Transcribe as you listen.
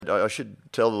I should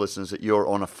tell the listeners that you're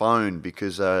on a phone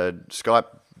because Skype,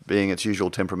 being its usual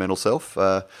temperamental self,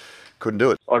 couldn't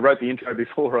do it. I wrote the intro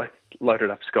before I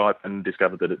loaded up Skype and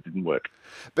discovered that it didn't work.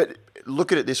 But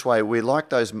look at it this way: we're like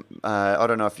those. I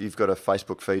don't know if you've got a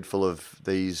Facebook feed full of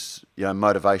these,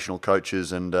 motivational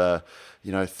coaches and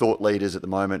thought leaders at the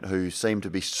moment who seem to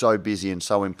be so busy and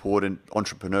so important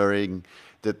entrepreneuring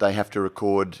that they have to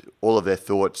record all of their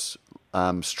thoughts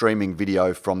streaming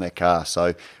video from their car.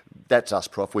 So that's us,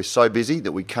 Prof. We're so busy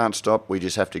that we can't stop. We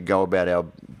just have to go about our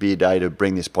beer day to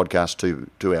bring this podcast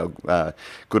to our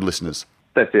good listeners.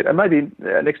 That's it. And maybe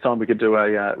next time we could do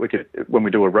when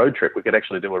we do a road trip, we could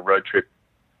actually do a road trip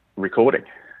recording.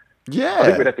 Yeah, I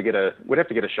think we'd have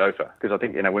to get a chauffeur, because I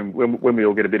think when we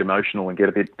all get a bit emotional and get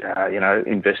a bit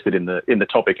invested in the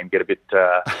topic and get a bit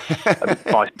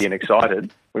feisty and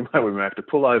excited, we may have to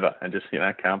pull over and just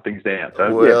calm things down.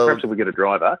 So perhaps if we get a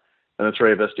driver and the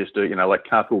three of us just do like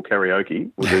carpool karaoke,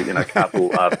 we'll do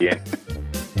carpool RPN.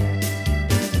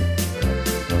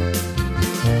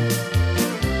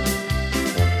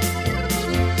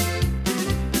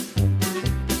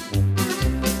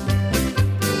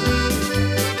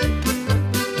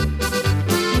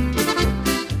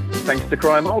 Thanks to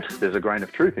Cryer Malt, there's a grain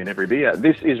of truth in every beer.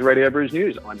 This is Radio Brews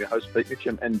News. I'm your host, Pete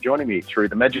Mitchum, and joining me through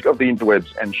the magic of the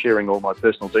interwebs and sharing all my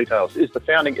personal details is the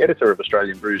founding editor of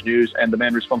Australian Brews News and the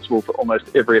man responsible for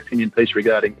almost every opinion piece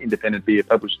regarding independent beer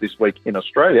published this week in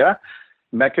Australia,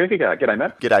 Matt Kierkegaard. G'day,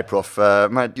 Matt. G'day, Prof.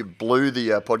 Mate, you blew the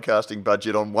podcasting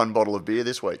budget on one bottle of beer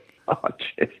this week. Oh,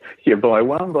 geez. You buy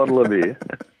one bottle of beer.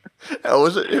 How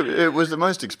was it? It was the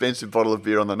most expensive bottle of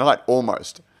beer on the night,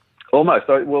 almost. Almost.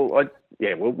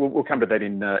 We'll come to that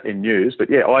in news. But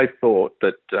yeah, I thought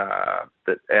that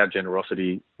our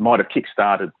generosity might have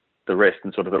kick-started the rest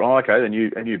and sort of thought, okay, a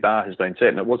new bar has been set.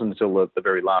 And it wasn't until the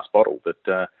very last bottle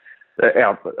that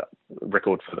our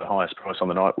record for the highest price on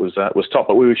the night was top.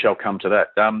 But we shall come to that.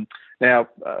 Now,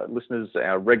 listeners,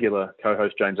 our regular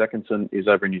co-host James Atkinson is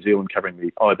over in New Zealand covering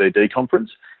the IBD conference,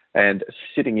 and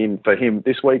sitting in for him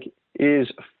this week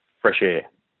is Fresh Air.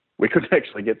 We couldn't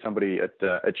actually get somebody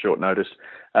at short notice,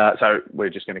 so we're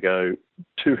just going to go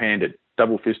two-handed,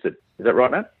 double-fisted. Is that right,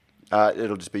 Matt?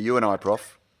 It'll just be you and I,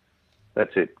 Prof.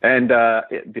 That's it. And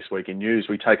this week in news,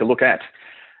 we take a look at,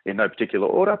 in no particular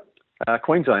order,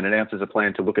 Queensland announces a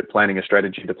plan to look at planning a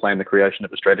strategy to plan the creation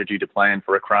of a strategy to plan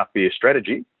for a craft beer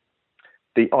strategy.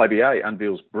 The IBA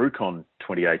unveils BewCon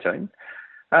 2018.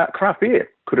 Craft beer,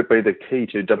 could it be the key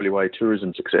to WA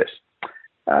tourism success?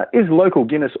 Is local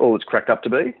Guinness all it's cracked up to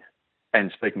be? And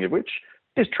speaking of which,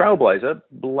 is Trailblazer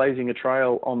blazing a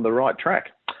trail on the right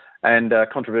track? And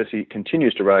controversy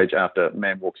continues to rage after a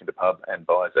man walks into the pub and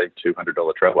buys a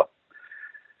 $200 traveller.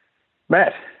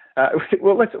 Matt,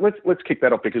 well, let's kick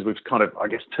that off, because we've kind of, I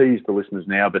guess, teased the listeners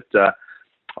now. But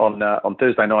on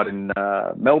Thursday night in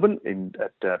Melbourne,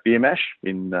 at Beer Mash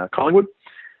in Collingwood,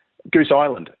 Goose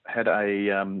Island had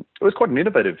it was quite an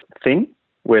innovative thing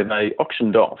where they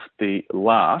auctioned off the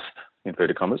last,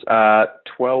 inverted commas,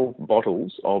 12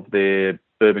 bottles of their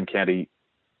Bourbon County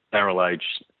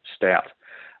barrel-aged stout.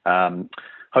 It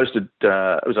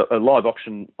was a live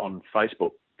auction on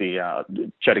Facebook.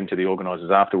 Chatting to the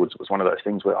organisers afterwards was one of those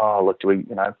things where, look, do we,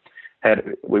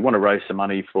 we want to raise some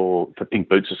money for Pink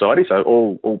Boot Society. So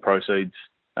all proceeds,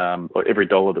 or every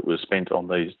dollar that was spent on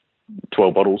these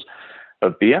 12 bottles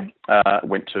of beer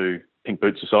went to Pink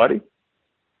Boot Society.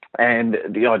 And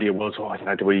the idea was,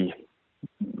 do we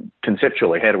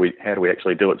conceptually, how do we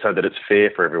actually do it so that it's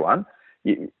fair for everyone?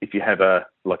 If you have a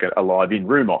live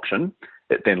in-room auction,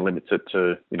 it then limits it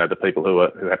to the people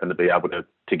who happen to be able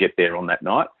to get there on that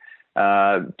night.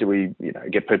 Do we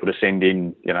get people to send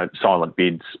in silent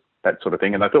bids, that sort of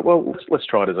thing? And I thought, well, let's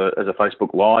try it as a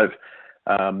Facebook Live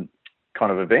kind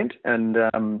of event, and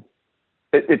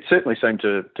it certainly seemed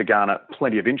to garner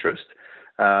plenty of interest.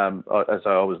 I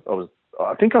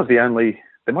think I was the only.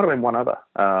 There might have been one other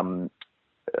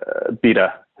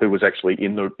bidder who was actually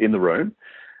in the room,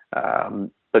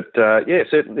 but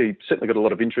certainly got a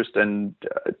lot of interest, and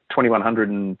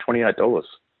 $2,128.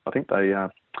 I think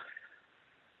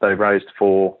they raised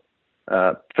for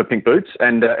Pink Boots,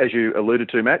 and as you alluded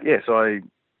to, Matt, yes,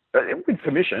 with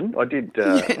permission, I did.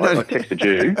 I texted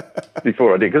you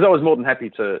before I did, because I was more than happy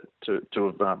to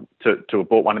have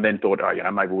bought one, and then thought,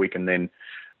 maybe we can then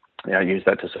use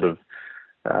that to sort of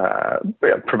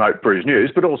promote Brews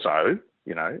News, but also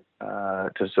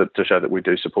to show that we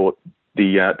do support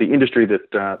the industry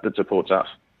that supports us.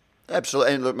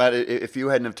 Absolutely. And look, mate, if you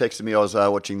hadn't have texted me, I was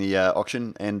watching the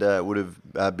auction and would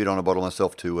have bid on a bottle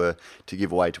myself to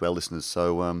give away to our listeners.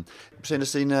 So send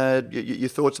us in your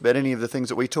thoughts about any of the things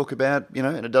that we talk about,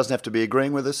 and it doesn't have to be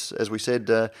agreeing with us. As we said,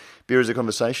 beer is a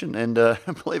conversation, and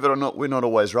believe it or not, we're not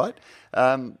always right.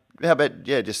 How about,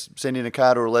 just send in a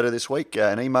card or a letter this week,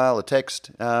 an email, a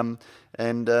text,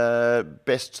 and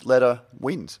best letter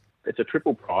wins. It's a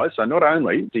triple prize. So not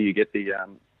only do you get the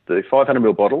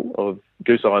 500ml bottle of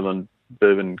Goose Island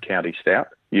Bourbon County Stout,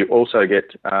 you also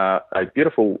get a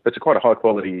beautiful, it's quite a high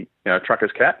quality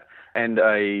trucker's cap and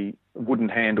a wooden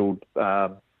handled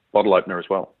bottle opener as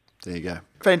well. There you go.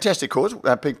 Fantastic cause.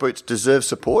 Pink Boots deserve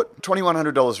support.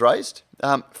 $2,100 raised.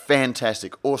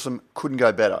 Fantastic. Awesome. Couldn't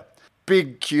go better.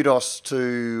 Big kudos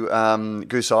to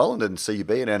Goose Island and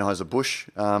CUB and Anheuser-Busch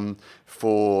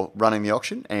for running the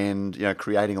auction and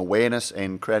creating awareness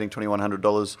and creating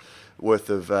 $2,100 worth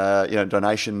of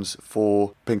donations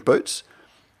for Pink Boots.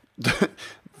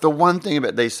 The one thing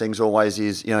about these things always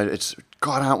is it's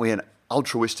God, aren't we an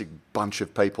altruistic bunch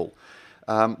of people?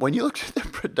 When you look at the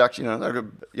production,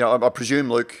 I presume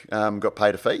Luke got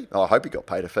paid a fee. I hope he got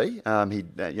paid a fee. He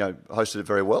hosted it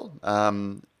very well.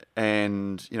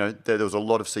 And, there was a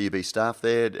lot of CUB staff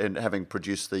there, and having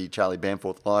produced the Charlie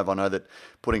Bamforth Live, I know that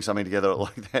putting something together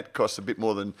like that costs a bit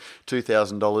more than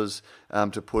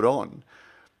 $2,000 to put on.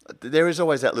 There is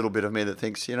always that little bit of me that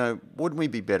thinks, wouldn't we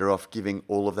be better off giving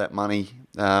all of that money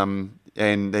and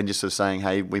then just sort of saying,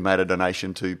 hey, we made a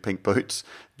donation to Pink Boots,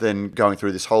 than going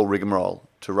through this whole rigmarole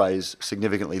to raise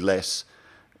significantly less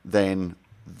than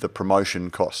the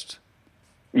promotion cost?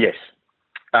 Yes.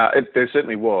 There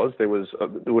certainly was. There would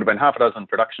have been half a dozen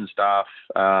production staff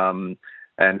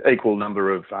and equal number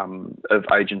of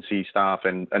agency staff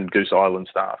and Goose Island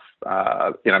staff,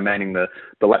 manning the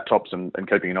laptops and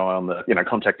keeping an eye on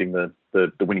contacting the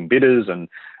winning bidders and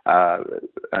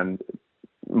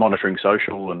monitoring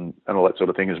social and all that sort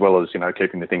of thing, as well as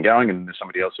keeping the thing going. And there's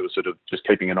somebody else who was sort of just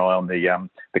keeping an eye on the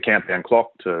countdown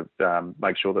clock to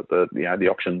make sure that the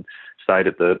auction stayed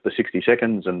at the 60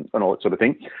 seconds and all that sort of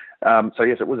thing. So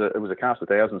yes, it was a cast of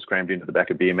thousands crammed into the back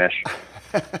of Beer Mash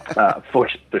for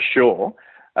sure.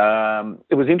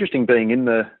 It was interesting being in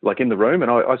the room,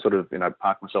 and I sort of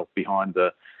parked myself behind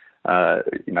the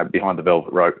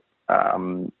velvet rope,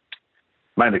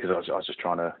 mainly because I was just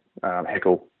trying to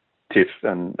heckle Tiff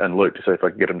and Luke to see if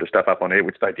I could get them to stuff up on air,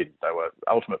 which they didn't. They were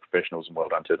ultimate professionals, and well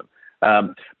done to them.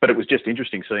 But it was just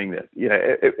interesting seeing that.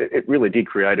 It really did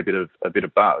create a bit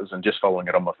of buzz, and just following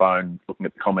it on my phone, looking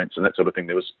at the comments and that sort of thing.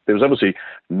 There was obviously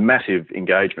massive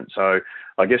engagement. So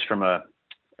I guess from a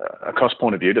cost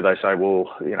point of view, do they say,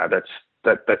 well, that's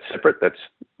separate. That's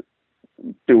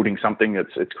building something.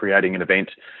 It's creating an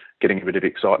event, getting a bit of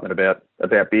excitement about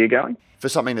beer going. For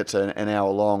something that's an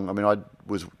hour long, I mean, I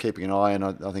was keeping an eye, and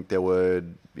I think there were,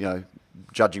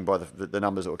 judging by the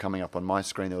numbers that were coming up on my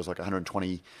screen, there was like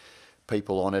 120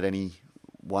 people on at any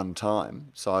one time.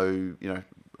 So,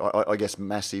 I guess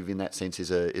massive in that sense is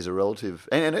a relative.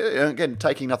 And again,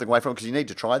 taking nothing away from it, because you need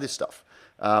to try this stuff,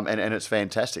 and it's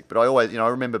fantastic. But I always, I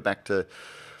remember back to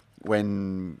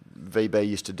when VB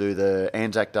used to do the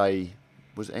Anzac Day,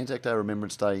 was it Anzac Day or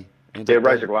Remembrance Day?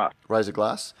 Razor Glass. Razor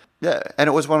Glass. Yeah, and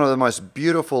it was one of the most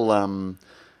beautiful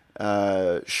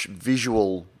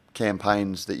visual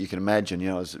campaigns that you can imagine.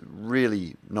 It was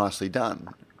really nicely done.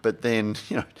 But then,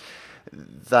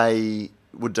 they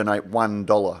would donate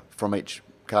 $1 from each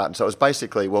carton. So it was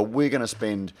basically, well, we're going to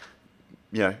spend,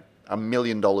 $1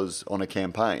 million on a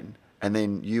campaign, and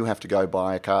then you have to go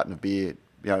buy a carton of beer.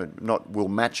 We'll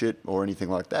match it or anything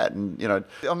like that. And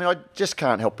I just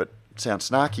can't help but sound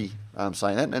snarky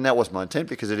saying that, and that wasn't my intent,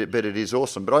 because it is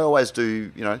awesome. But I always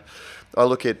do, I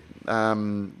look at,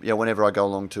 whenever I go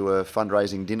along to a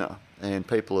fundraising dinner, and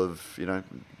people have,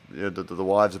 the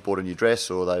wives have bought a new dress,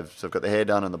 or they've sort of got their hair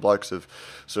done, and the blokes have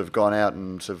sort of gone out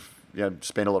and sort of,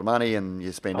 spent a lot of money, and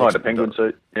you spend... Hired a penguin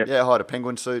suit. Yep. Yeah, hired a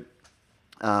penguin suit.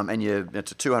 And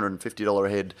it's a $250 a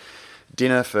head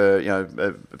dinner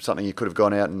for, something you could have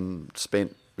gone out and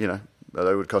spent, it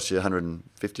would cost you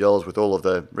 $150 with all of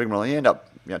the rigmarole. You end up,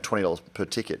 $20 per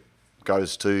ticket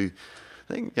goes to,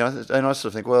 I think, and I sort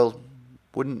of think, well,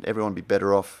 wouldn't everyone be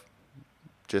better off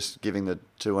just giving the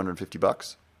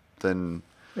 $250 than...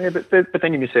 Yeah, but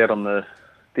then you miss out on the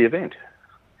event.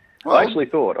 Well, I actually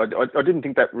thought, I didn't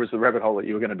think that was the rabbit hole that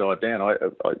you were going to dive down.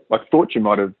 I thought you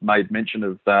might have made mention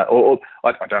of, or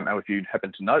I don't know if you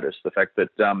happened to notice the fact that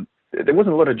there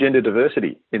wasn't a lot of gender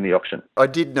diversity in the auction. I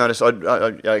did notice.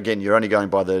 Again, you're only going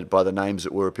by the names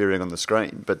that were appearing on the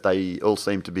screen, but they all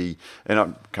seem to be, and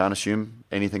I can't assume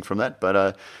anything from that,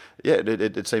 but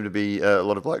it seemed to be a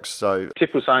lot of blokes. So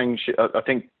Tiff was saying, I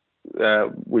think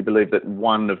we believe that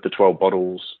one of the 12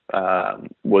 bottles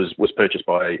was purchased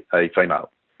by a female.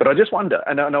 But I just wonder,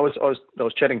 and I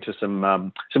was chatting to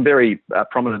some very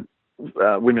prominent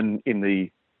women in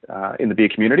the beer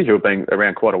community who have been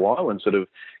around quite a while and sort of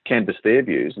canvassed their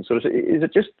views and sort of, is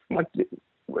it just like,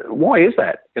 why is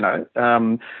that?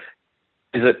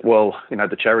 Is it, well,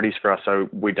 the charity's for us so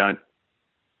we don't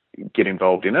get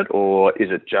involved in it, or is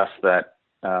it just that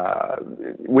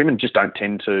women just don't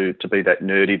tend to be that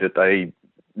nerdy that they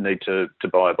need to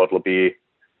buy a bottle of beer?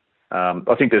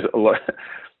 I think there's a lot.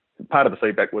 Part of the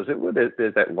feedback was that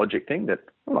there's that logic thing that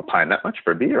I'm not paying that much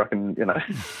for a beer. I can,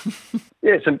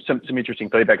 yeah, some interesting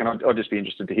feedback, and I'd just be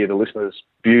interested to hear the listeners'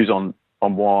 views on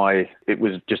why it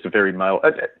was just a very male.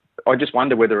 I just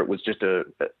wonder whether it was just a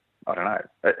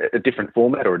different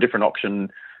format or a different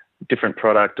auction, different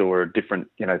product, or a different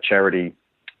charity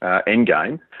end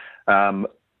game.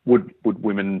 Would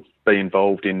women be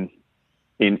involved in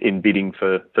bidding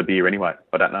for beer anyway?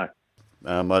 I don't know.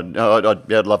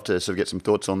 I'd love to sort of get some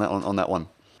thoughts on that one.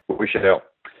 We shall.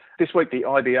 This week, the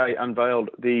IBA unveiled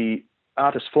the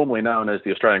artist formerly known as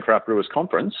the Australian Craft Brewers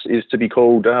Conference is to be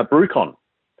called BrewCon.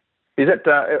 Is that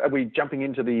are we jumping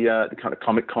into the kind of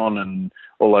Comic Con and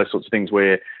all those sorts of things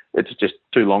where it's just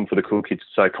too long for the cool kids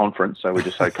to say conference, so we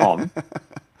just say con,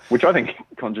 which I think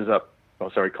conjures up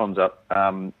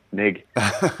neg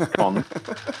con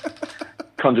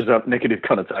conjures up negative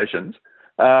connotations.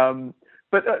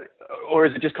 But or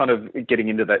is it just kind of getting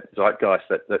into that zeitgeist,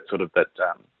 that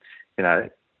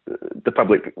the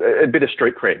public, a bit of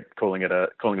street cred, calling it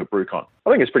BrewCon? I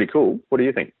think it's pretty cool. What do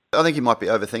you think? I think you might be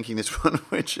overthinking this one,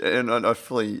 and I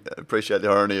fully appreciate the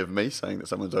irony of me saying that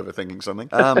someone's overthinking something.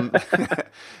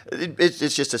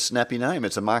 It's just a snappy name.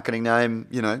 It's a marketing name.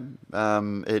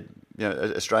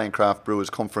 Australian Craft Brewers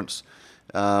Conference,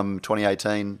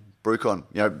 2018, BrewCon.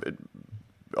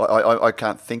 I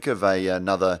can't think of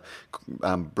another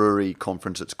brewery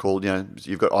conference it's called.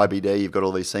 You've got IBD, you've got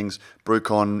all these things.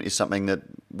 BrewCon is something that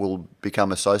will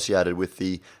become associated with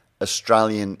the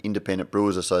Australian Independent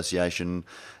Brewers Association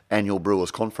Annual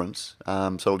Brewers Conference.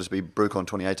 So it'll just be BrewCon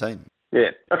 2018. Yeah,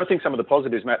 I think some of the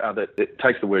positives, Matt, are that it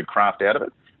takes the word craft out of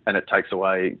it, and it takes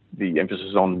away the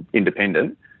emphasis on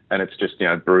independent, and it's just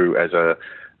brew as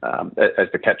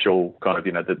the catch-all kind of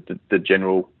the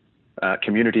general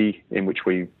community in which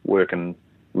we work and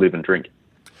live and drink.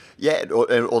 Yeah,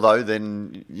 although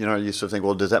then, you sort of think,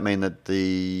 well, does that mean that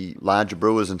the larger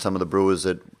brewers and some of the brewers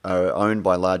that are owned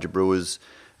by larger brewers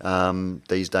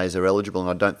these days are eligible? And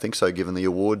I don't think so, given the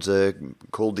awards are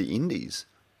called the Indies.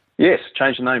 Yes,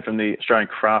 change the name from the Australian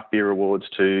Craft Beer Awards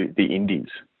to the Indies,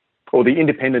 or the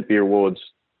Independent Beer Awards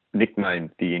nickname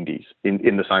the Indies, in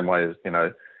the same way as,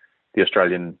 the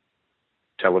Australian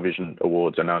Television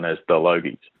Awards are known as the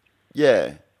Logies.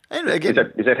 Yeah. And again,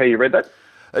 is that how you read that?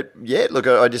 Yeah, look,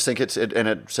 I just think and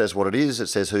it says what it is. It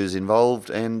says who's involved,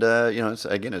 and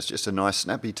it's just a nice,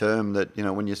 snappy term that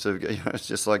when you sort of, it's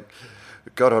just like,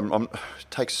 God, it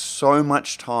takes so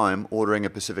much time ordering a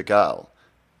Pacific Ale.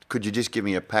 Could you just give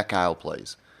me a pack ale,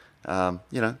 please? Nice,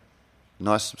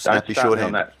 snappy shorthand.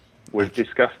 On that. We've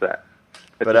discussed that.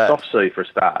 It's a soft C for a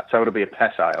start, so it'll be a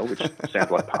pass ale, which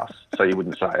sounds like pass, so you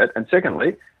wouldn't say it. And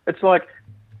secondly, it's like,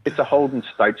 it's a Holden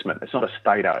Statesman. It's not a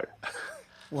Stato.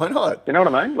 Why not? You know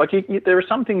what I mean? Like, there are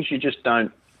some things you just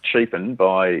don't cheapen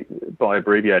by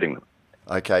abbreviating them.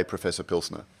 Okay, Professor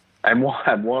Pilsner. And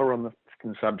while we're on the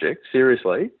fucking subject,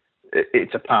 seriously,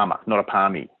 it's a Parma, not a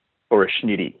Parmy or a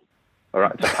Schnitty. All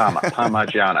right, it's a Parma,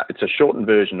 Parmigiana. It's a shortened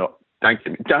version of.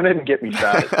 Don't even get me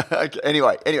started. Okay,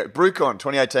 anyway, BrewCon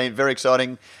 2018, very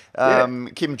exciting.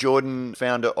 Kim Jordan,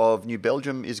 founder of New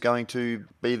Belgium, is going to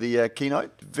be the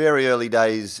keynote. Very early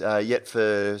days yet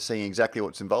for seeing exactly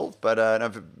what's involved, but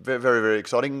very, very, very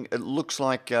exciting. It looks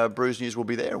like Brews News will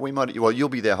be there. You'll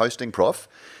be there hosting, Prof,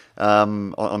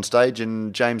 on stage,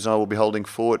 and James and I will be holding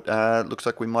fort. Looks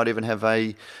like we might even have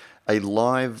a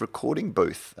live recording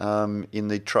booth in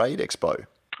the Trade Expo.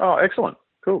 Oh, excellent.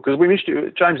 Cool, because we missed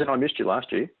you. James and I missed you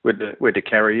last year. We had to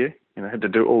carry you. Had to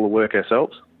do all the work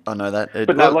ourselves. I know that.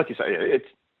 But no, like you say,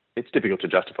 it's difficult to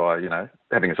justify,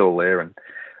 having us all there. And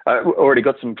already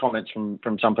got some comments from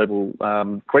some people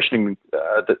questioning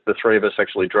that the three of us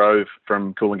actually drove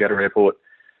from Coolangatta Airport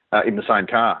in the same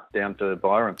car down to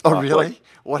Byron. Oh, really? Week.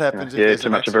 What happens if there's too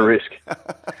much of a risk.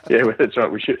 Yeah, that's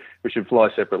right. We should fly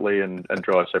separately and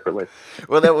drive separately.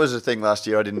 Well, that was the thing last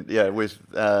year. I didn't. Yeah, with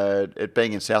it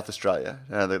being in South Australia,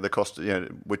 the cost,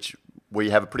 which we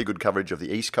have a pretty good coverage of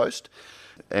the East Coast.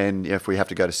 And if we have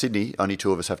to go to Sydney, only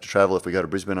 2 of us have to travel. If we go to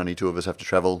Brisbane, only 2 of us have to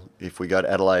travel. If we go to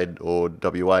Adelaide or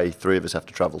WA, 3 of us have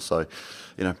to travel. So,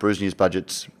 Brews News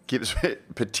budgets gives,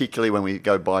 particularly when we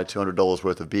go buy $200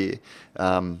 worth of beer.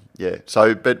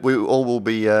 So, but we all will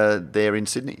be there in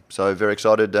Sydney. So very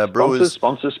excited. Brewers.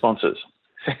 Sponsors.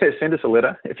 Send us a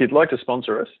letter if you'd like to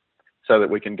sponsor us, so that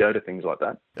we can go to things like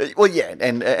that. Well, yeah,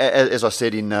 and as I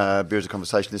said in Beers of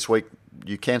Conversation this week,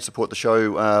 you can support the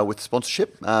show with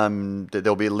sponsorship.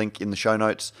 There'll be a link in the show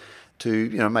notes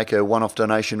to make a one-off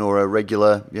donation or a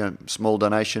regular small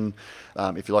donation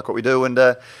if you like what we do. And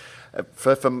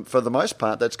for the most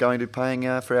part, that's going to paying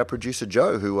for our producer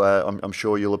Joe, who I'm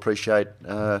sure you'll appreciate.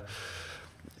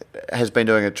 Has been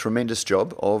doing a tremendous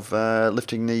job of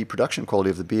lifting the production quality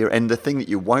of the beer. And the thing that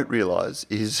you won't realise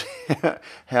is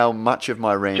how much of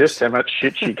my rant... Just how much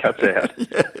shit she cuts out.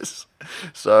 Yes.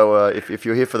 So if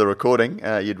you're here for the recording,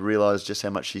 you'd realise just how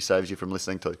much she saves you from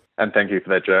listening to. And thank you for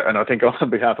that, Joe. And I think on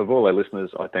behalf of all our listeners,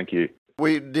 I thank you.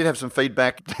 We did have some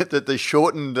feedback that the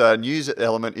shortened news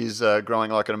element is growing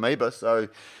like an amoeba, so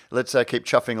let's keep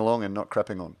chuffing along and not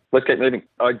crapping on. Let's keep moving.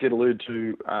 I did allude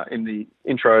to in the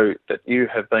intro that you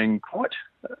have been quite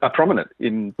prominent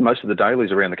in most of the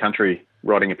dailies around the country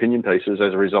writing opinion pieces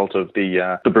as a result of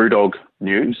the Brewdog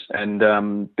news.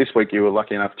 And this week you were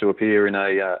lucky enough to appear in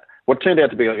what turned out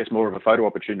to be, I guess, more of a photo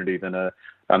opportunity than a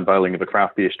unveiling of a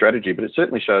craft beer strategy, but it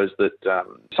certainly shows that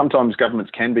sometimes governments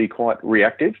can be quite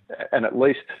reactive, and at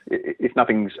least, if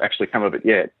nothing's actually come of it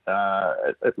yet,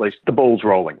 at least the ball's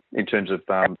rolling in terms of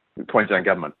Queensland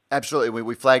government. Absolutely.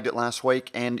 We flagged it last week,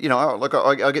 and,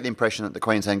 I get the impression that the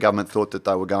Queensland government thought that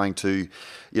they were going to,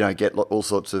 get all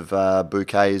sorts of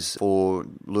bouquets for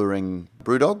luring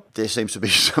Brewdog. There seems to be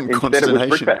some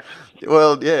consternation.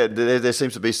 Well, yeah, there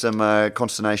seems to be some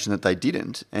consternation that they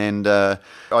didn't, and I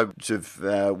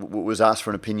was asked for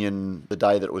an opinion the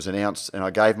day that it was announced, and I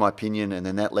gave my opinion, and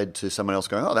then that led to someone else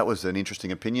going, "Oh, that was an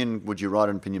interesting opinion. Would you write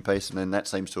an opinion piece?" And then that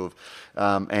seems to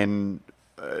have,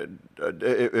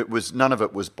 it was, none of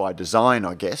it was by design,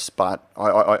 I guess, but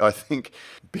I think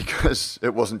because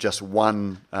it wasn't just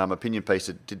one opinion piece,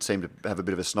 it did seem to have a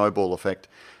bit of a snowball effect,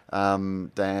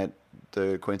 that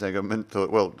the Queensland government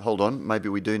thought, well, hold on, maybe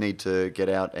we do need to get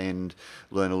out and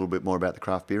learn a little bit more about the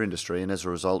craft beer industry. And as a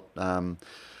result,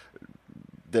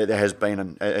 there has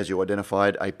been, as you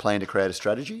identified, a plan to create a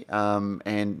strategy.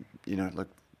 And, look,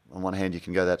 on one hand, you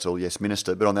can go, that's all yes,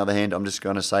 minister. But on the other hand, I'm just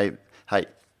going to say, hey,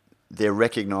 they're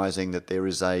recognising that there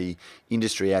is a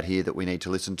industry out here that we need to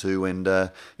listen to, and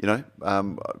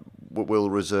we'll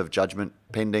reserve judgment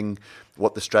pending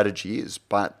what the strategy is.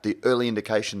 But the early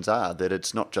indications are that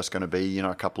it's not just going to be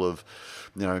a couple of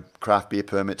craft beer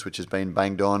permits which has been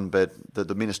banged on, but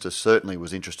the minister certainly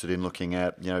was interested in looking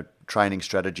at training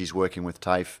strategies, working with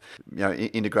TAFE,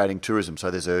 integrating tourism. So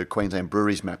there's a Queensland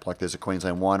breweries map, like there's a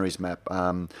Queensland wineries map,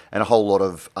 and a whole lot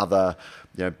of other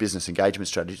business engagement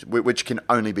strategies, which can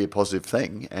only be a positive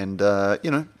thing. And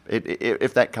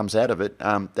if that comes out of it,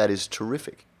 that is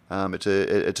terrific. It's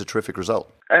a terrific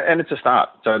result, and it's a start.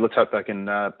 So let's hope they can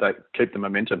keep the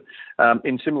momentum.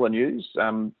 In similar news,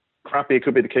 craft beer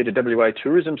could be the key to WA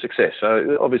tourism success.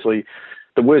 So obviously,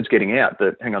 the word's getting out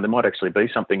that hang on, there might actually be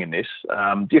something in this.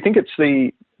 Do you think it's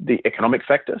the economic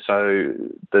factor? So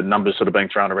the numbers sort of being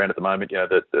thrown around at the moment,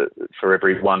 that for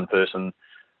every one person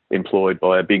employed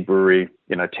by a big brewery,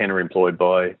 10 are employed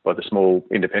by the small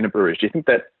independent breweries. Do you think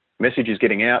that message is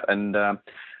getting out, and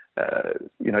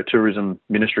tourism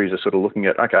ministries are sort of looking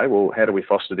at, okay, well, how do we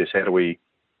foster this? How do we,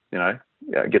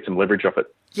 get some leverage off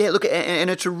it? Yeah, look, and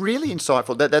it's a really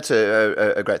insightful. That's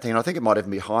a great thing, and I think it might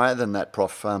even be higher than that,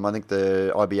 Prof. I think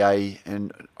the IBA,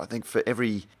 and I think for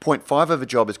every 0.5 of a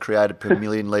job is created per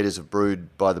million litres of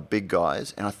brewed by the big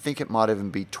guys, and I think it might even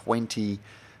be 20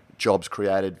 jobs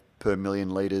created per million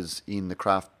litres in the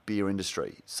craft beer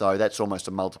industry. So that's almost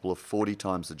a multiple of 40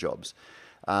 times the jobs.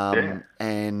 And,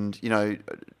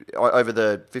 over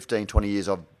the 15, 20 years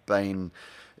I've been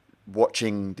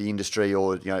watching the industry,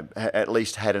 or, at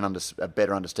least had a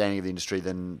better understanding of the industry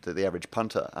than the average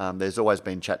punter. There's always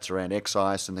been chats around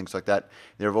excise and things like that.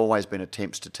 There have always been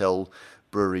attempts to tell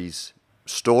breweries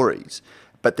stories.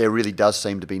 But there really does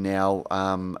seem to be now,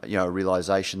 a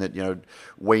realisation that,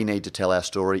 we need to tell our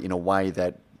story in a way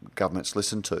that governments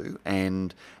listen to.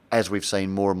 And as we've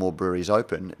seen more and more breweries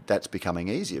open, that's becoming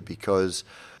easier, because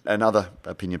another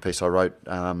opinion piece I wrote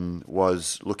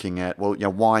was looking at,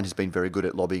 wine has been very good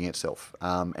at lobbying itself.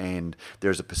 And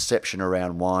there's a perception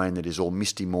around wine that is all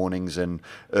misty mornings and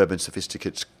urban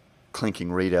sophisticates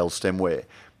clinking Riedel stemware.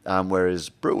 Whereas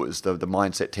brewers, the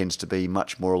mindset tends to be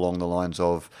much more along the lines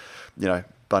of,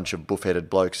 bunch of buff-headed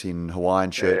blokes in Hawaiian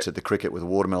shirts at the cricket with a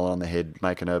watermelon on their head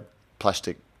making a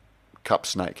plastic cup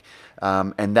snake.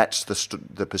 And that's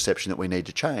the perception that we need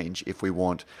to change if we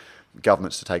want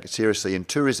governments to take it seriously. And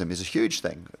tourism is a huge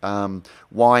thing.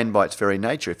 Wine, by its very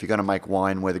nature, if you're going to make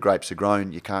wine where the grapes are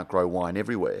grown, you can't grow wine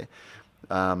everywhere.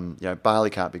 Barley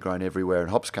can't be grown everywhere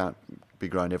and hops can't be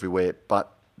grown everywhere,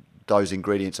 but those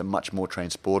ingredients are much more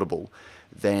transportable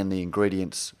than the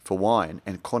ingredients for wine,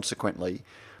 and consequently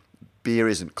beer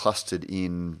isn't clustered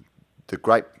in the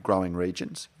grape growing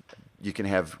regions. You can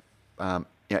have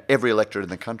every electorate in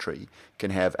the country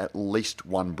can have at least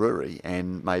one brewery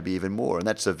and maybe even more, and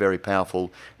that's a very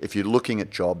powerful, if you're looking at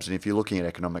jobs and if you're looking at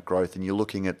economic growth and you're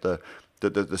looking at the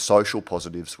social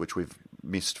positives, which we've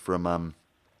missed from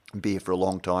beer for a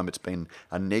long time. It's been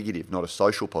a negative, not a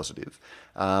social positive.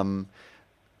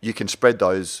 You can spread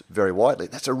those very widely.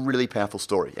 That's a really powerful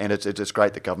story, and it's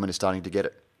great that government is starting to get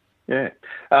it. Yeah,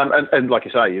 and like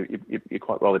you say, you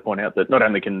quite rightly point out that not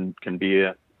only can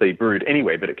beer be brewed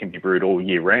anywhere, but it can be brewed all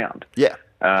year round. Yeah.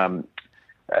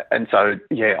 And so,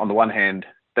 on the one hand,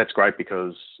 that's great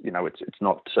because it's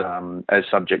not as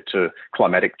subject to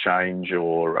climatic change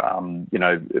or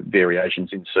variations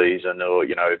in season or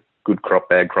good crop,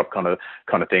 bad crop kind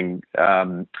of thing.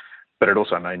 But it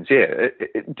also means,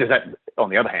 does that, on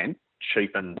the other hand,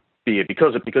 cheapen beer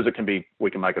because it can be, we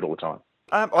can make it all the time.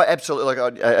 I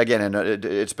absolutely,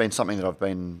 it's been something that I've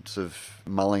been sort of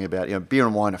mulling about. Beer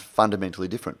and wine are fundamentally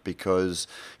different because,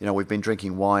 we've been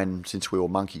drinking wine since we were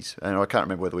monkeys. And I can't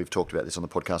remember whether we've talked about this on the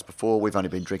podcast before. We've only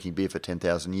been drinking beer for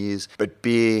 10,000 years. But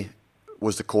beer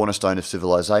was the cornerstone of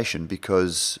civilization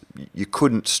because you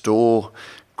couldn't store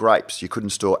grapes, you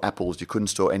couldn't store apples, you couldn't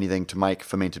store anything to make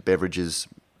fermented beverages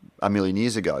a million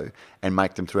years ago and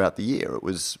make them throughout the year. It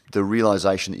was the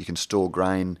realisation that you can store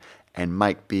grain and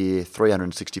make beer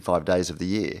 365 days of the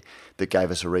year that gave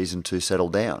us a reason to settle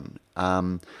down.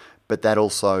 But that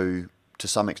also, to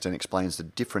some extent, explains the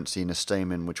difference in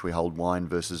esteem in which we hold wine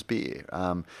versus beer.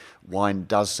 Wine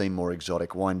does seem more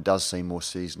exotic. Wine does seem more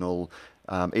seasonal,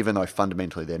 even though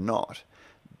fundamentally they're not.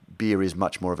 Beer is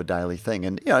much more of a daily thing.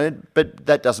 And but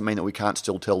that doesn't mean that we can't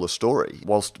still tell the story.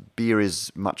 Whilst beer is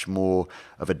much more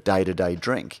of a day-to-day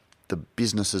drink, the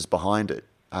businesses behind it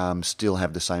still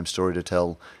have the same story to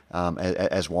tell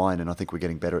as wine, and I think we're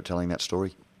getting better at telling that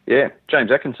story. Yeah,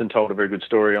 James Atkinson told a very good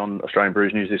story on Australian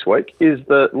Brews News this week. Is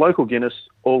the local Guinness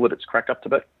all that it's cracked up to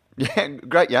be? Yeah,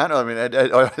 great yarn. I mean,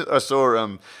 I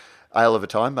saw Ale of a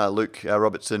Time, Luke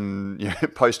Robertson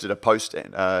posted a post,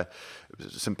 and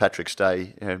St. Patrick's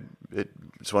Day.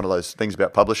 It's one of those things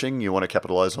about publishing. You want to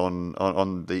capitalise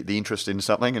on the interest in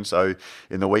something, and so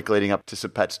in the week leading up to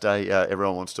St. Pat's Day,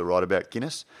 everyone wants to write about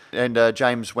Guinness. And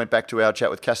James went back to our chat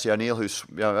with Cassie O'Neill, who's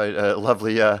a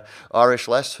lovely Irish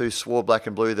lass who swore black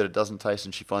and blue that it doesn't taste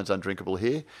and she finds undrinkable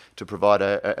here, to provide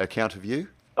a account of you.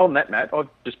 On that, Matt, I've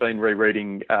just been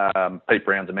rereading Pete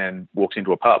Brown's A Man Walks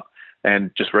Into a Pub,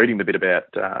 and just reading the bit about,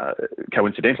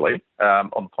 coincidentally,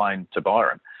 on the plane to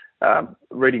Byron,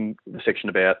 reading the section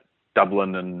about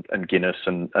Dublin and Guinness,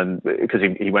 and because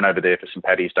he went over there for St.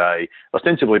 Paddy's Day,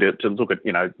 ostensibly to look at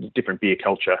different beer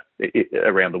culture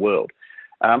around the world,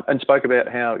 and spoke about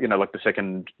how like the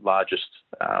second largest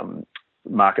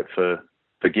market for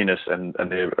Guinness and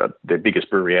their biggest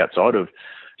brewery outside of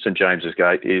St. James's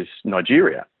Gate is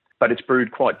Nigeria, but it's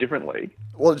brewed quite differently.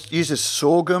 Well, it uses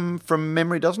sorghum from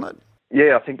memory, doesn't it?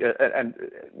 Yeah, I think, and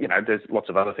there's lots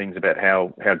of other things about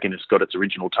how Guinness got its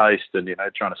original taste, and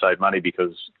trying to save money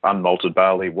because unmalted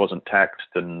barley wasn't taxed,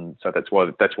 and so that's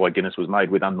why Guinness was made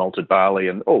with unmalted barley,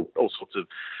 and all sorts of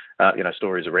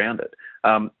stories around it.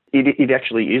 It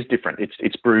actually is different.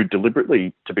 It's brewed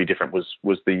deliberately to be different.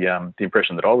 Was the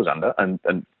impression that I was under, and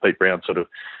Pete Brown sort of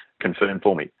confirmed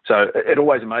for me. So it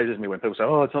always amazes me when people say,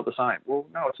 "Oh, it's not the same." Well,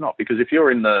 no, it's not, because if you're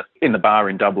in the bar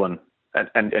in Dublin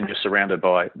and you're surrounded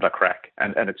by the crack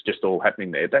and it's just all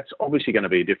happening there, that's obviously going to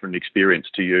be a different experience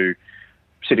to you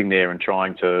sitting there and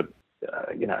trying to,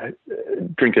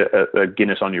 drink a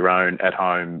Guinness on your own at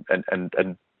home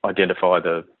and identify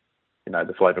the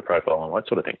flavour profile and that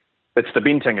sort of thing. It's the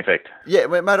Bintang effect. Yeah,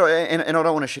 well, mate, and I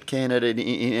don't want to shit can it in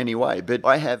any way, but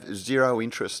I have zero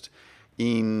interest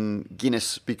in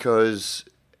Guinness because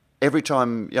every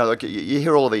time, you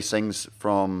hear all of these things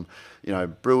from,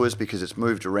 brewers, because it's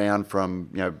moved around from,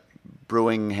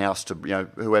 brewing house to,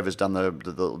 whoever's done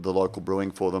the local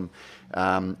brewing for them.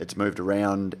 It's moved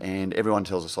around and everyone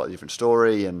tells a slightly different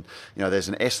story. And, there's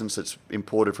an essence that's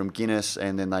imported from Guinness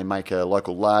and then they make a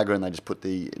local lager and they just put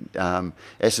the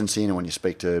essence in. And when you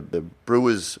speak to the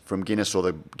brewers from Guinness or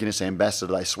the Guinness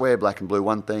ambassador, they swear black and blue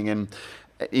one thing. And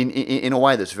in a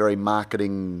way that's very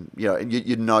marketing.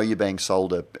 You know you're being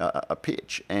sold a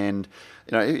pitch, and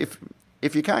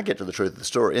if you can't get to the truth of the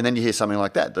story, and then you hear something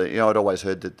like that, I'd always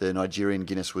heard that the Nigerian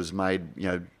Guinness was made,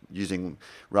 using,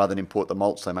 rather than import the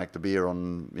malts, they make the beer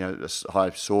on, a high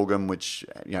sorghum, which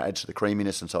adds to the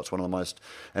creaminess, and so it's one of the most,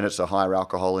 and it's a higher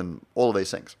alcohol and all of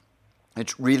these things.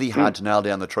 It's really hard to nail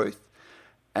down the truth.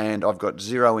 And I've got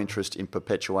zero interest in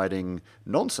perpetuating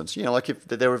nonsense. If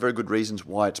there are very good reasons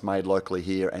why it's made locally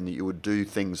here and that you would do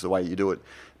things the way you do it.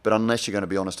 But unless you're going to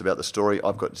be honest about the story,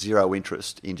 I've got zero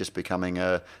interest in just becoming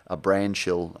a brand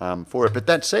shill for it. But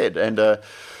that said, and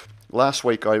last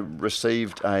week I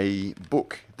received a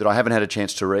book that I haven't had a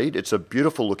chance to read. It's a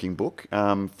beautiful looking book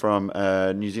from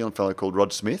a New Zealand fellow called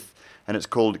Rod Smith, and it's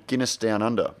called Guinness Down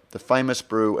Under, The Famous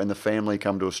Brew and the Family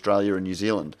Come to Australia and New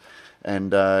Zealand.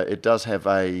 And it does have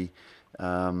a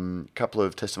couple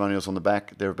of testimonials on the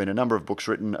back. There have been a number of books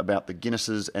written about the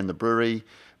Guinnesses and the brewery,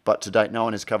 but to date no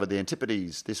one has covered the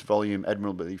antipodes. This volume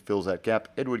admirably fills that gap.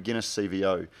 Edward Guinness,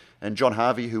 CVO. And John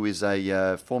Harvey, who is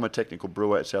a former technical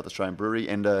brewer at South Australian Brewery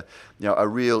and a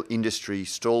real industry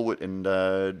stalwart and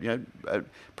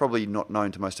probably not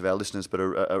known to most of our listeners, but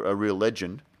a real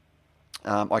legend.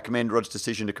 I commend Rod's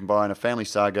decision to combine a family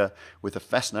saga with a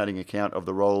fascinating account of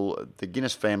the role the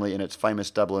Guinness family and its famous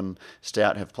Dublin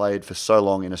Stout have played for so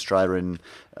long in Australia and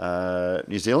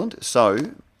New Zealand.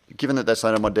 So, given that that's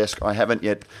laid on my desk, I haven't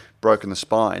yet broken the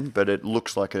spine, but it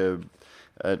looks like I'm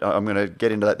going to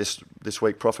get into that this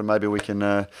week, Prof, and maybe we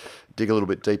can dig a little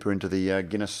bit deeper into the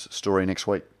Guinness story next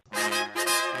week.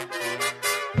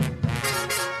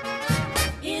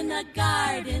 In a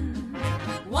garden,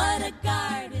 what a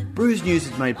garden. Brews News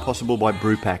is made possible by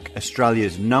Brewpack,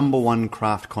 Australia's #1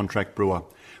 craft contract brewer.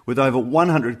 With over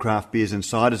 100 craft beers and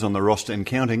ciders on the roster and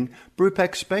counting,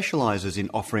 Brewpack specialises in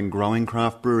offering growing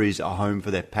craft breweries a home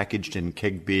for their packaged and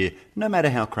kegged beer, no matter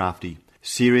how crafty.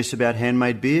 Serious about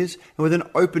handmade beers, and with an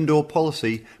open-door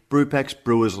policy, Brewpack's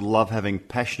brewers love having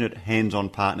passionate, hands-on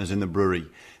partners in the brewery.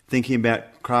 Thinking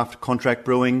about craft contract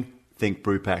brewing? Think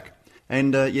Brewpack.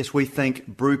 And yes, we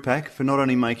thank Brewpack for not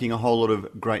only making a whole lot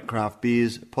of great craft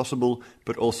beers possible,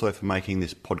 but also for making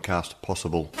this podcast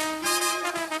possible.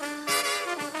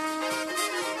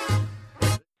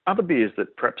 Other beers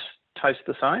that perhaps taste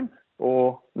the same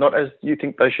or not as you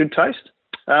think they should taste.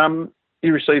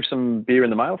 You received some beer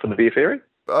in the mail from the Beer Fairy?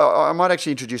 I might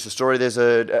actually introduce a story. There's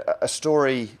a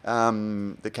story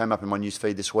that came up in my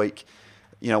newsfeed this week,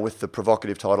 with the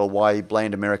provocative title, Why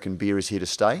Bland American Beer is Here to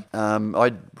Stay.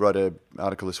 I wrote an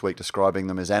article this week describing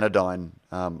them as anodyne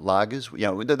lagers,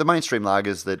 the mainstream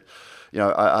lagers that,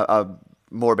 are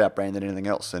more about brand than anything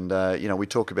else. And, we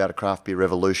talk about a craft beer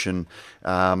revolution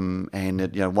and,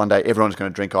 one day everyone's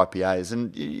going to drink IPAs.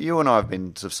 And you and I have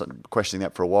been sort of questioning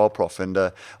that for a while, Prof. And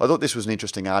I thought this was an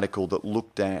interesting article that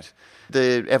looked at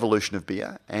the evolution of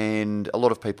beer. And a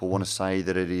lot of people want to say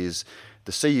that it is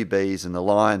the CUBs and the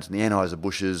Lions and the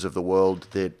Anheuser-Busch's of the world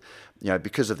that,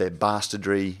 because of their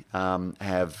bastardry,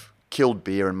 have killed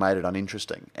beer and made it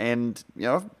uninteresting. And,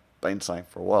 I've been saying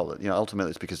for a while that,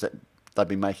 ultimately it's because they've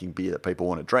been making beer that people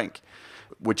want to drink,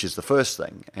 which is the first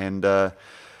thing. And, so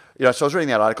I was reading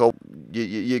that article,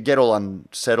 you get all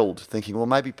unsettled thinking, well,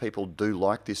 maybe people do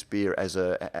like this beer as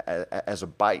a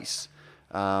base,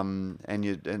 and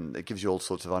it gives you all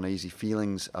sorts of uneasy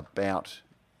feelings about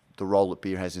the role that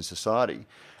beer has in society.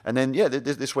 And then,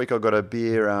 this week I got a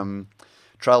beer,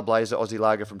 Trailblazer Aussie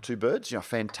Lager from Two Birds,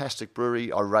 fantastic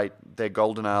brewery. I rate their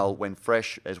Golden Ale when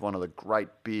fresh as one of the great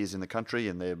beers in the country,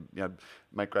 and they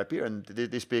make great beer. And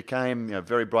this beer came,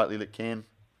 very brightly lit can.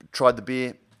 Tried the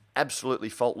beer, absolutely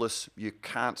faultless. You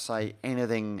can't say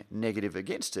anything negative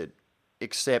against it,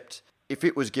 except if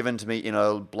it was given to me in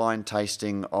a blind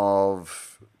tasting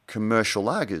of commercial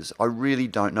lagers, I really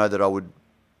don't know that I would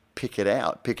pick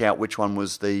out which one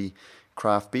was the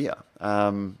craft beer.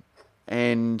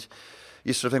 And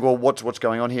you sort of think, well, what's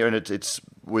going on here? And it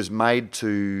was made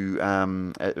to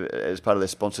as part of their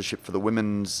sponsorship for the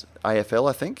women's AFL,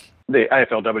 I think. The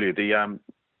AFLW,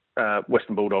 the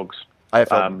Western Bulldogs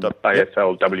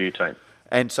AFLW team.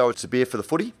 And so it's a beer for the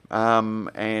footy,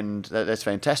 and that's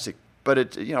fantastic.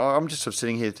 But I'm just sort of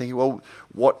sitting here thinking, well,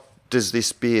 what does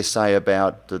this beer say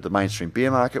about the mainstream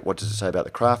beer market? What does it say about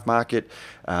the craft market?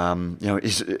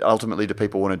 Ultimately, do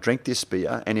people want to drink this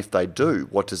beer? And if they do,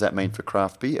 what does that mean for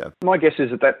craft beer? My guess is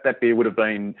that beer would have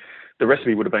been, the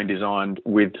recipe would have been designed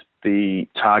with the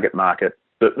target market,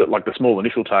 like the small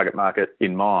initial target market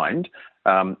in mind,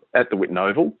 at the Whitten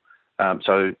Oval.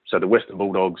 So the Western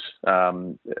Bulldogs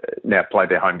now play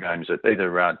their home games at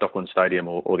either Dockland Stadium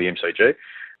or the MCG.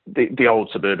 the old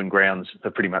suburban grounds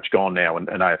have pretty much gone now, and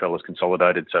AFL has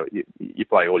consolidated. So you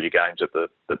play all your games at the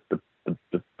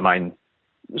main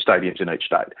stadiums in each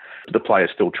state. The players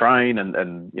still train,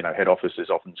 and head office is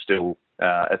often still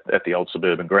at the old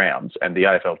suburban grounds, and the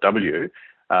AFLW.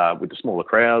 With the smaller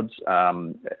crowds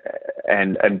and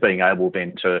being able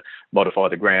then to modify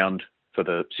the ground for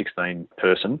the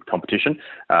 16-person competition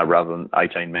rather than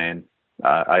 18-man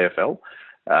AFL.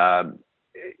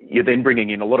 You're then bringing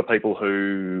in a lot of people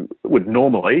who would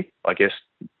normally, I guess,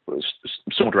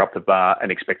 saunter up the bar and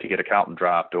expect to get a Carlton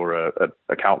draft or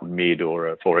a Carlton mid or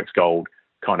a Forex gold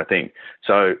kind of thing.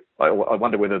 So I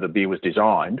wonder whether the beer was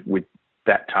designed with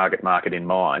that target market in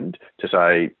mind to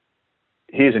say,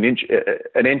 here's an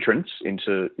entrance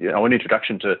into, an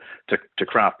introduction to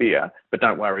craft beer, but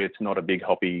don't worry, it's not a big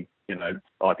hoppy,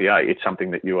 IPA. It's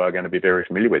something that you are going to be very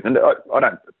familiar with. And I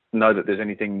don't know that there's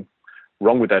anything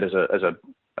wrong with that as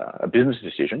a business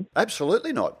decision.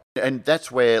 Absolutely not. And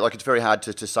that's where, it's very hard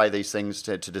to say these things,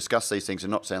 to discuss these things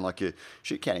and not sound like you're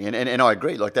shit canning. And I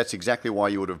agree, that's exactly why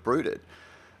you would have brewed it.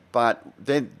 But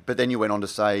then you went on to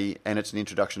say, and it's an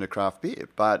introduction to craft beer.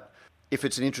 But if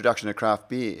it's an introduction to craft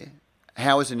beer,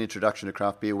 how is an introduction to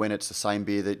craft beer when it's the same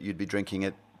beer that you'd be drinking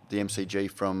at the MCG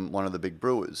from one of the big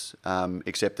brewers,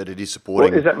 except that it is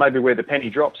supporting... Well, is that maybe where the penny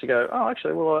drops? You go, oh,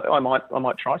 actually, well, I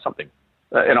might try something.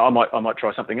 And I might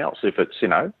try something else if it's,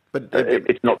 but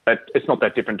it's not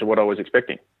that different to what I was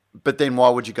expecting. But then why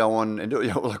would you go on and do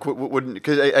it? Wouldn't,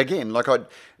 because again,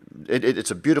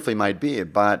 it's a beautifully made beer,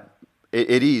 but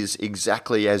it is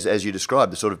exactly as you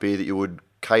described, the sort of beer that you would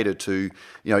cater to,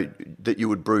 that you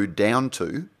would brew down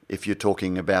to, if you're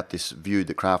talking about this view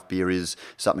that craft beer is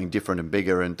something different and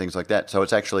bigger and things like that. So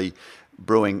it's actually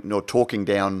brewing or talking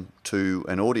down to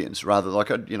an audience rather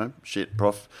shit,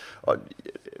 prof.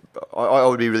 I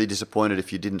would be really disappointed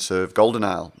if you didn't serve golden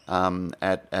ale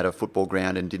at a football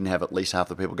ground and didn't have at least half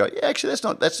the people go, yeah, actually that's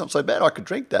not so bad. I could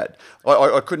drink that.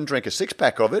 I couldn't drink a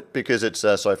 6-pack of it because it's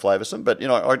so flavoursome, but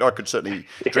I could certainly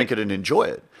drink it and enjoy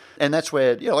it. And that's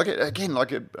where,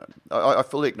 I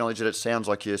fully acknowledge that it sounds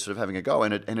like you're sort of having a go,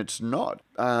 and it's not.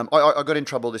 I got in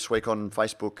trouble this week on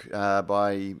Facebook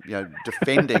by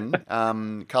defending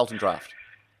Carlton Draft.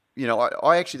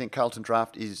 I actually think Carlton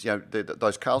Draft is,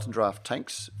 those Carlton Draft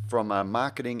tanks from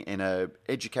marketing and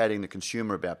educating the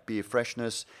consumer about beer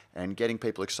freshness and getting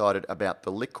people excited about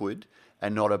the liquid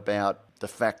and not about the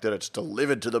fact that it's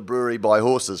delivered to the brewery by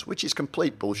horses, which is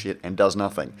complete bullshit and does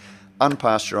nothing.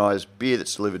 Unpasteurised beer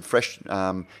that's delivered fresh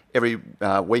every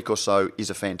week or so is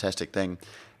a fantastic thing.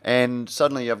 And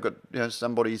suddenly I've got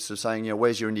somebody sort of saying,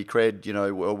 where's your indie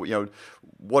cred?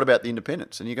 What about the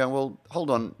independents? And you go, well,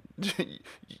 hold on,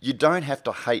 you don't have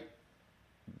to hate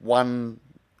one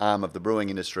arm of the brewing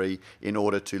industry in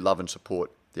order to love and support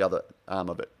the other arm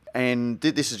of it. And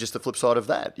this is just the flip side of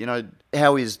that.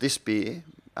 How is this beer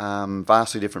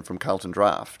vastly different from Carlton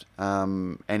Draft?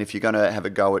 And if you're going to have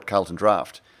a go at Carlton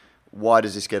Draft, why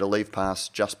does this get a leave pass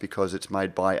just because it's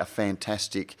made by a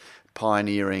fantastic,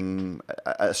 pioneering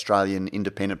Australian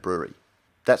independent brewery?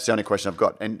 That's the only question I've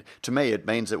got. And to me, it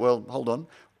means that, well, hold on,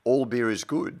 all beer is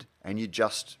good, and you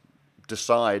just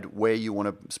decide where you want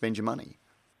to spend your money.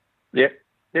 Yeah.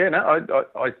 Yeah, no,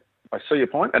 I see your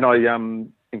point, and I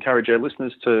encourage our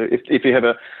listeners to, if you have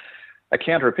a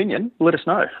counter opinion, let us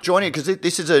know. Join in, because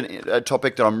this is a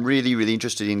topic that I'm really, really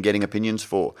interested in getting opinions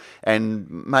for. And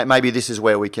maybe this is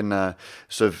where we can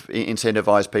sort of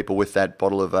incentivise people with that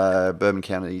bottle of Bourbon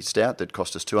County Stout that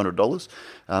cost us $200.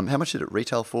 How much did it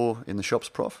retail for in the shops,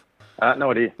 Prof?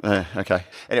 No idea. Okay.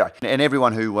 Anyway, and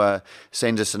everyone who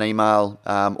sends us an email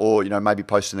or maybe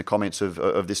post in the comments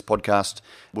of this podcast,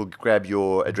 we'll grab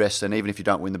your address, and even if you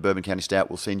don't win the Bourbon County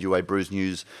Stout, we'll send you a Brews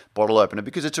News bottle opener,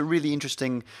 because it's a really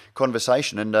interesting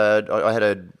conversation. And I had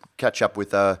a catch up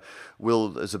with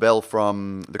Will Zabel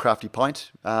from the Crafty Pint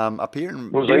up here.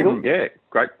 And Will Zabel? Yeah,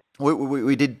 great.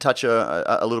 We did touch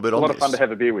a little bit on this. A lot of fun to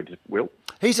have a beer with, Will.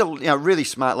 He's a really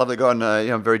smart, lovely guy, and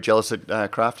I'm very jealous that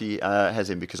Crafty has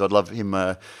him, because I'd love him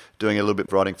doing a little bit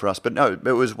of writing for us. But no,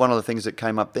 it was one of the things that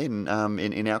came up then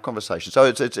in our conversation. So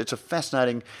it's a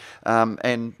fascinating,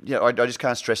 and I just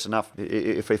can't stress enough.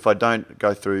 If I don't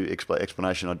go through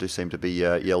explanation, I do seem to be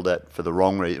yelled at for the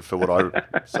wrong reason for what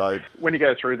I. So when you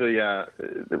go through the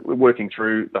working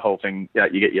through the whole thing,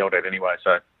 you get yelled at anyway.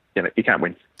 So you can't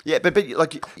win. Yeah, but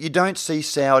you don't see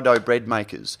sourdough bread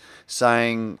makers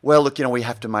saying, well, look, we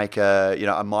have to make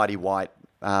a Mighty White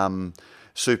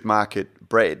supermarket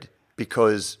bread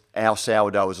because our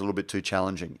sourdough is a little bit too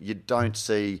challenging. You don't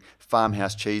see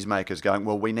farmhouse cheesemakers going,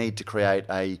 well, we need to create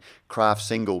a craft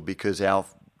single because our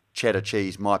cheddar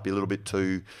cheese might be a little bit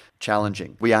too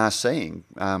challenging. We are seeing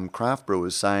craft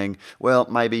brewers saying, well,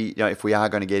 maybe if we are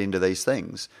going to get into these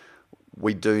things,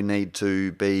 we do need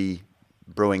to be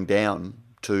brewing down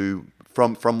to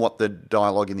from what the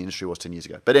dialogue in the industry was 10 years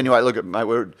ago. But anyway, look, mate,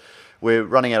 we're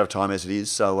running out of time as it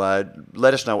is, so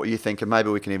let us know what you think, and maybe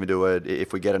we can even do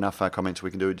if we get enough comments,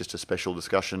 we can do just a special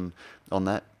discussion on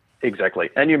that. Exactly.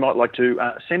 And you might like to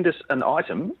send us an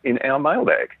item in our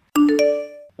mailbag,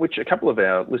 which a couple of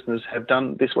our listeners have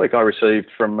done this week. I received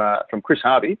from Chris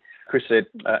Harvey. Chris said,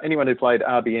 anyone who played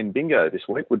RBN Bingo this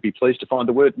week would be pleased to find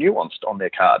the word nuanced on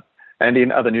their card. And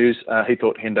in other news, he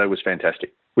thought Hendo was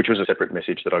fantastic, which was a separate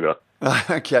message that I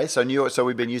got. Okay, so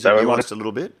we've been using nuanced a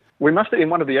little bit. We must have, in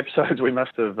one of the episodes, we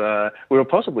were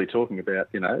possibly talking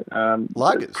about,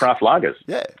 lagers. Craft lagers.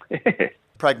 Yeah.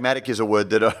 Pragmatic is a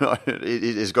word that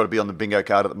it has got to be on the bingo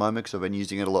card at the moment because I've been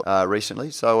using it a lot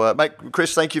recently. So, mate,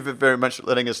 Chris, thank you very much for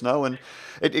letting us know. And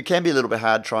it can be a little bit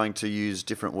hard trying to use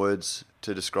different words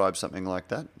to describe something like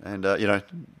that. And,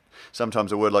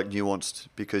 sometimes a word like nuanced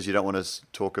because you don't want to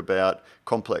talk about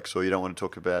complex or you don't want to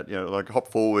talk about, like hop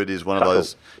forward is one subtle. Of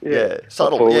those. Yeah,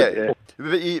 subtle. Forward,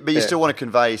 yeah. But you still want to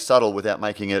convey subtle without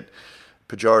making it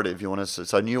pejorative. You want to,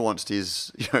 so nuanced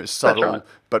is subtle right.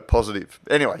 but positive.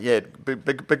 Anyway, yeah,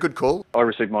 but good call. I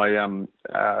received my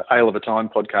Ale of a Time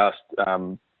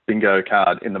podcast bingo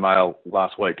card in the mail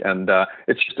last week, and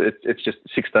it's just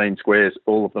 16 squares.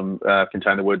 All of them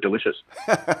contain the word delicious.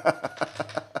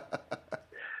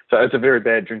 So it's a very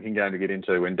bad drinking game to get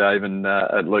into when Dave and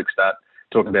Luke start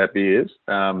talking about beers,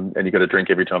 and you've got to drink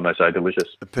every time they say delicious.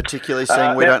 Particularly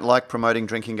seeing we don't like promoting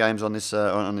drinking games on this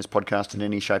podcast in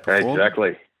any shape or form.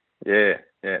 Exactly. Yeah.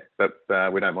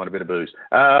 But we don't mind a bit of booze.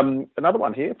 Another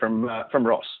one here from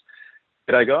Ross.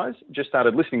 G'day, guys. Just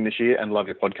started listening this year and love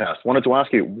your podcast. Wanted to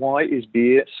ask you, why is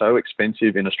beer so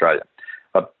expensive in Australia?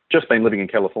 I've just been living in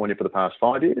California for the past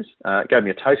 5 years. It gave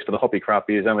me a taste for the hoppy craft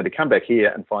beers, only to come back here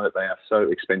and find that they are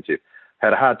so expensive.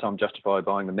 Had a hard time justifying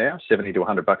buying them now, $70 to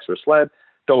 $100 for a slab,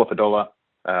 dollar for dollar,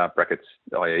 brackets,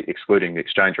 i.e. excluding the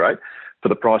exchange rate. For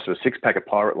the price of a six-pack of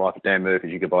Pirate Life at Dan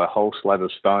Murphy's, you could buy a whole slab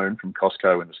of Stone from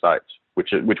Costco in the States,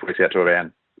 which works out to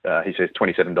around, he says,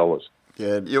 $27.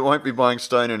 Yeah, you won't be buying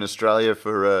Stone in Australia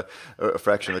for a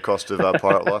fraction of the cost of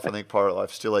Pirate Life. I think Pirate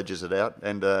Life still edges it out,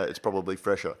 and it's probably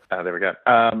fresher. There we go.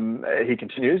 He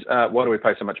continues, why do we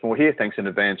pay so much more here? Thanks in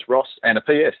advance, Ross. And a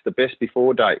PS, the best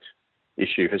before date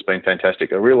issue has been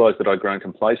fantastic. I realised that I'd grown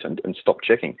complacent and stopped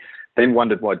checking, then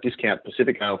wondered why discount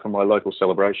Pacific Ale from my local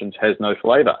celebrations has no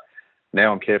flavour.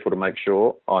 Now I'm careful to make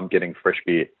sure I'm getting fresh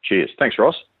beer. Cheers. Thanks,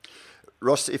 Ross.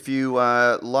 Ross, if you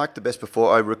like the best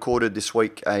before, I recorded this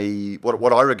week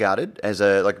what I regarded as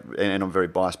and I'm very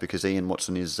biased because Ian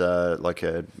Watson is like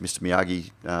a Mr.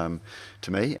 Miyagi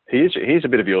to me. He's a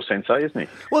bit of your sensei, isn't he?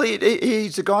 Well,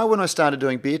 he's a guy. When I started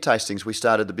doing beer tastings, we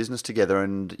started the business together,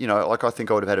 and I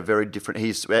think I would have had a very different.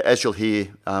 He's, as you'll hear,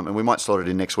 and we might slot it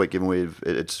in next week, given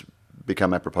it's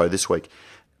become apropos this week.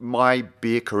 My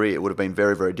beer career would have been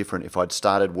very, very different if I'd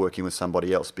started working with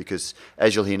somebody else because,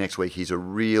 as you'll hear next week, he's a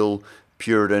real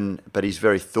Puritan, but he's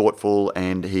very thoughtful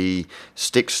and he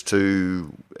sticks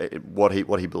to what he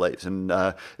believes. And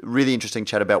really interesting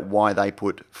chat about why they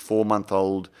put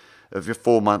 4-month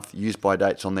use by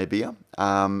dates on their beer.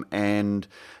 And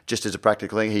just as a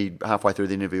practical thing, he halfway through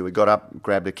the interview, we got up,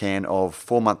 grabbed a can of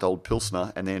 4-month-old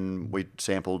Pilsner, and then we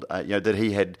sampled that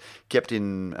he had kept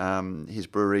in his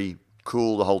brewery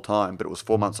cool the whole time, but it was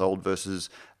 4 months old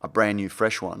versus a brand new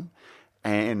fresh one.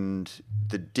 And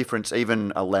the difference,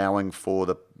 even allowing for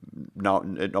it not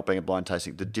being a blind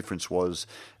tasting, the difference was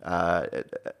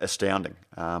astounding.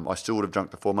 I still would have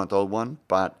drunk the 4-month-old one,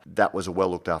 but that was a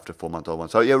well-looked-after 4-month-old one.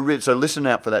 So, so listen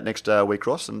out for that next week,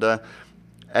 Ross. And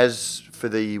as for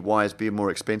the why is beer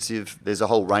more expensive, there's a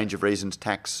whole range of reasons.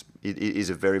 Tax is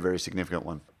a very, very significant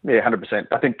one. Yeah, 100%.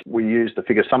 I think we used the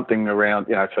figure something around,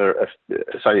 for,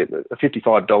 say, a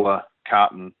 $55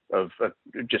 carton of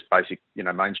just basic,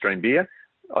 mainstream beer.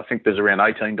 I think there's around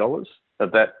 $18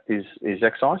 of that is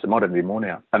excise. It might even be more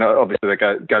now. And obviously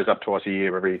that goes up twice a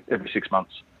year, every 6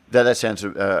 months. That sounds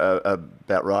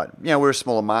about right. We're a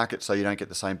smaller market, so you don't get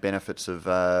the same benefits of,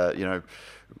 so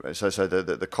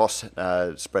the costs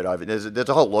spread over. There's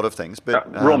a whole lot of things.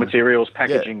 But raw materials,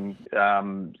 packaging,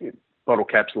 bottle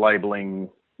caps, labelling,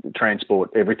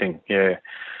 transport, everything,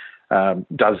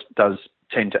 does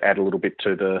tend to add a little bit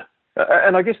to the...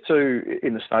 and I guess too,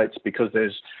 in the States, because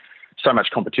there's so much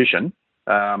competition,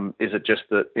 is it just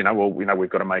that, we've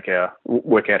got to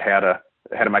work out how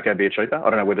to make our beer cheaper? I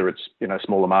don't know whether it's,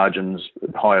 smaller margins,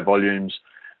 higher volumes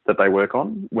that they work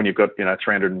on. When you've got,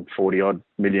 340 odd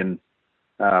million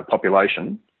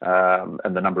population,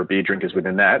 and the number of beer drinkers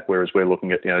within that, whereas we're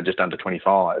looking at just under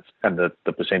 25 and the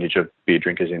percentage of beer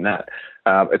drinkers in that.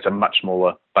 It's a much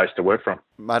smaller base to work from.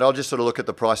 Mate, I'll just sort of look at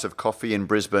the price of coffee in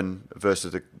Brisbane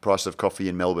versus the price of coffee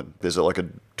in Melbourne. There's like a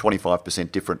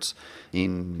 25% difference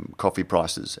in coffee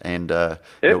prices. And what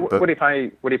do you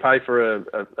pay? What do you pay for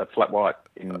a flat white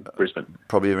in Brisbane?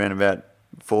 Probably around about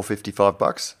 $4.55,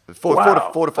 $4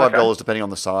 to $5 depending on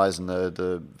the size and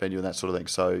the venue and that sort of thing.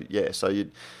 So yeah, so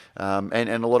you and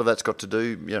a lot of that's got to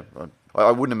do. I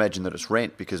wouldn't imagine that it's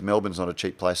rent, because Melbourne's not a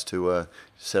cheap place to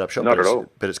set up shop. Not at all.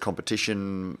 But it's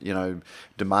competition,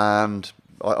 demand.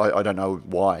 I don't know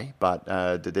why, but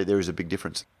there is a big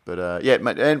difference. But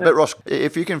mate, but Ross,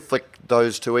 if you can flick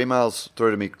those 2 emails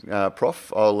through to me,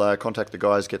 Prof, I'll contact the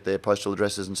guys, get their postal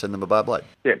addresses, and send them a bar blade.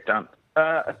 Yeah, done.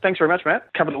 Thanks very much,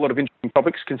 Matt. Covered a lot of interesting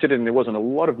topics, considering there wasn't a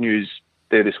lot of news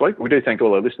there this week. We do thank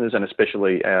all our listeners, and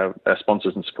especially our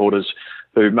sponsors and supporters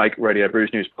who make Radio Brews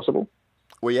News possible.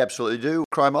 We absolutely do.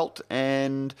 Cryo Malt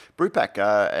and Brewpack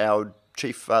are our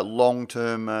chief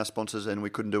long-term sponsors, and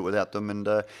we couldn't do it without them. And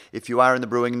if you are in the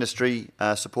brewing industry,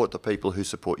 support the people who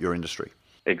support your industry.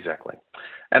 Exactly.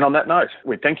 And on that note,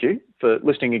 we thank you for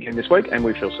listening again this week, and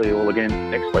we shall see you all again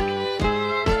next week.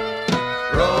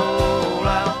 Roll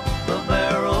out the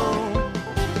barrel,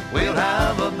 we'll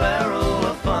have a barrel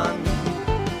of fun.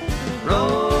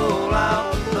 Roll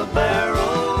out the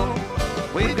barrel,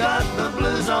 we've got the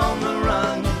blues on the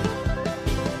run.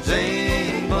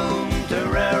 Sing boom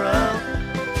terrera,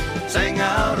 sing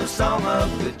out a song of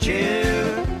good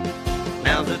cheer.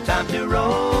 Now's the time to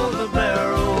roll the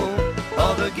barrel,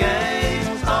 all the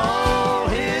gang's all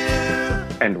here.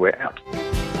 And we're out.